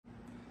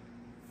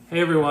Hey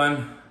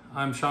everyone,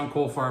 I'm Sean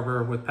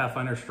Kohlfarber with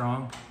Pathfinder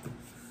Strong.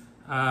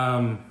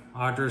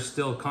 Audra's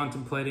still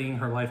contemplating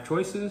her life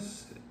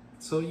choices,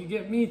 so you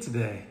get me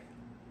today.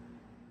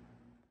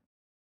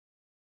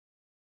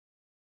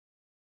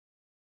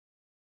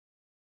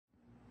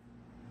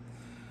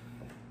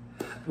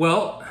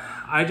 Well,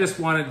 I just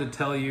wanted to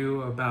tell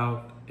you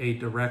about a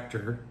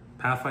director,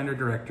 Pathfinder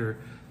Director,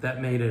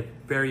 that made a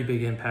very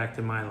big impact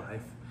in my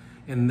life.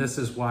 And this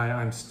is why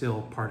I'm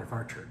still part of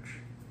our church.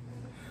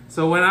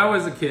 So when I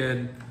was a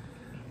kid,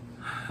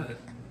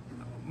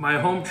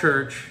 my home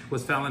church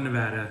was Fallon,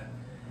 Nevada,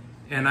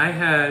 and I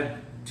had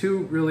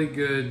two really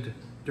good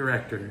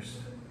directors.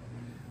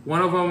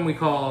 One of them we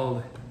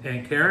called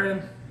Aunt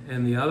Karen,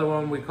 and the other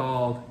one we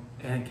called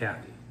Aunt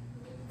Kathy.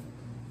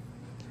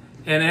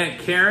 And Aunt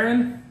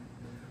Karen,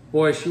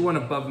 boy, she went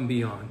above and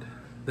beyond.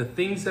 The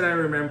things that I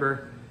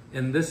remember,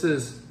 and this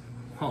is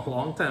a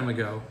long time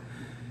ago,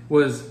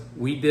 was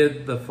we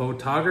did the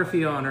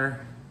photography on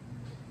her,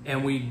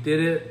 and we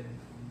did it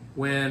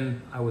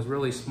when I was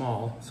really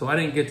small. So I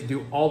didn't get to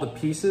do all the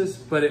pieces,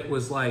 but it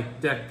was like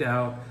decked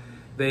out.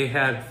 They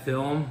had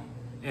film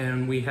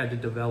and we had to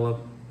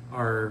develop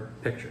our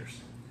pictures.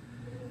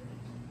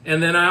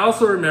 And then I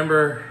also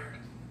remember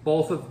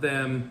both of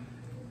them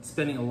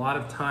spending a lot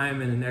of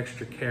time and an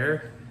extra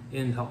care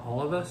into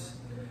all of us.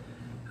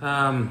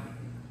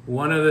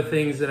 One of the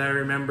things that I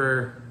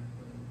remember,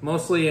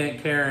 mostly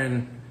Aunt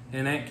Karen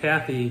and Aunt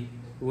Kathy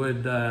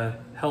would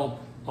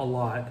help a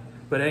lot,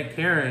 but Aunt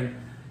Karen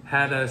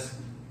had us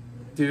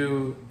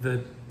do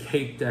the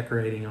cake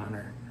decorating on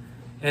her.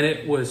 And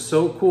it was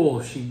so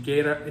cool. She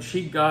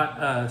got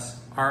us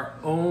our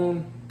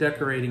own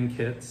decorating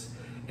kits,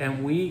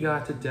 and we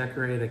got to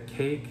decorate a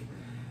cake,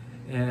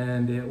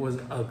 and it was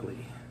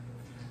ugly.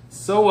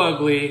 So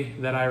ugly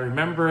that I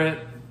remember it,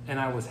 and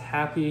I was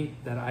happy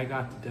that I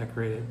got to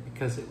decorate it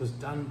because it was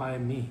done by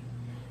me.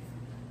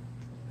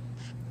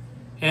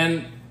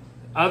 And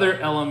other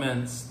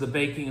elements, the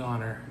baking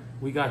on her,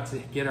 we got to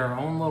get our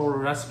own little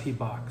recipe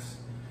box.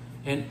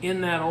 And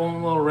in that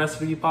own little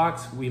recipe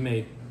box, we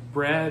made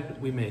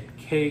bread, we made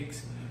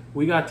cakes.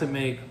 We got to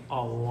make a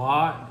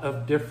lot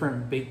of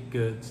different baked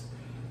goods.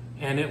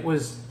 And it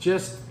was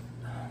just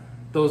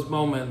those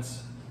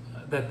moments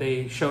that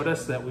they showed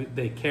us that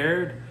they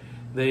cared.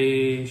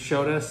 They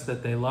showed us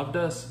that they loved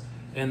us.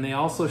 And they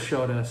also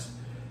showed us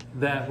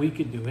that we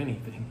could do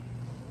anything.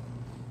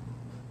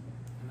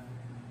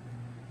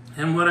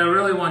 And what I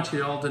really want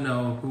you all to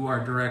know, who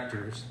are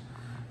directors,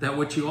 that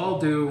what you all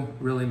do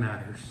really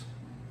matters.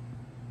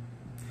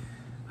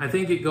 I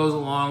think it goes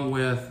along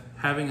with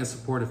having a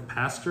supportive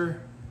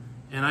pastor,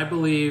 and I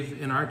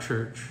believe in our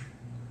church,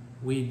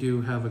 we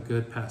do have a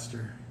good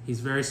pastor. He's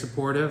very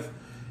supportive,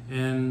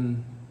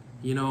 and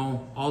you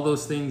know, all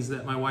those things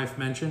that my wife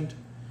mentioned,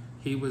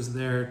 he was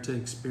there to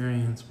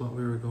experience what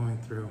we were going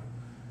through.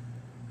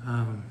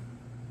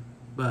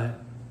 But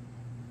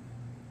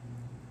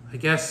I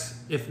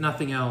guess if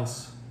nothing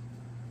else,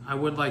 I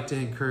would like to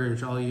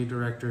encourage all you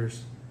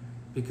directors,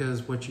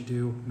 because what you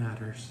do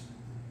matters.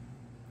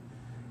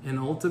 And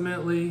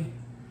ultimately,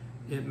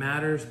 it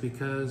matters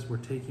because we're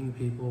taking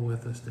people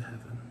with us to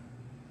heaven.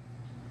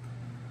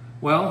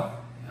 Well,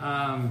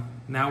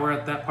 now we're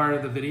at that part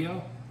of the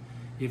video.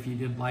 If you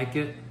did like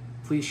it,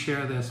 please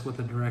share this with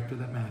a director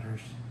that matters.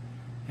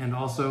 And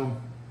also,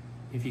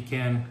 if you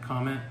can,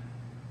 comment,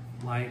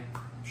 like,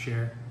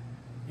 share.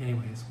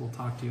 Anyways, we'll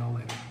talk to you all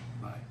later.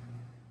 Bye.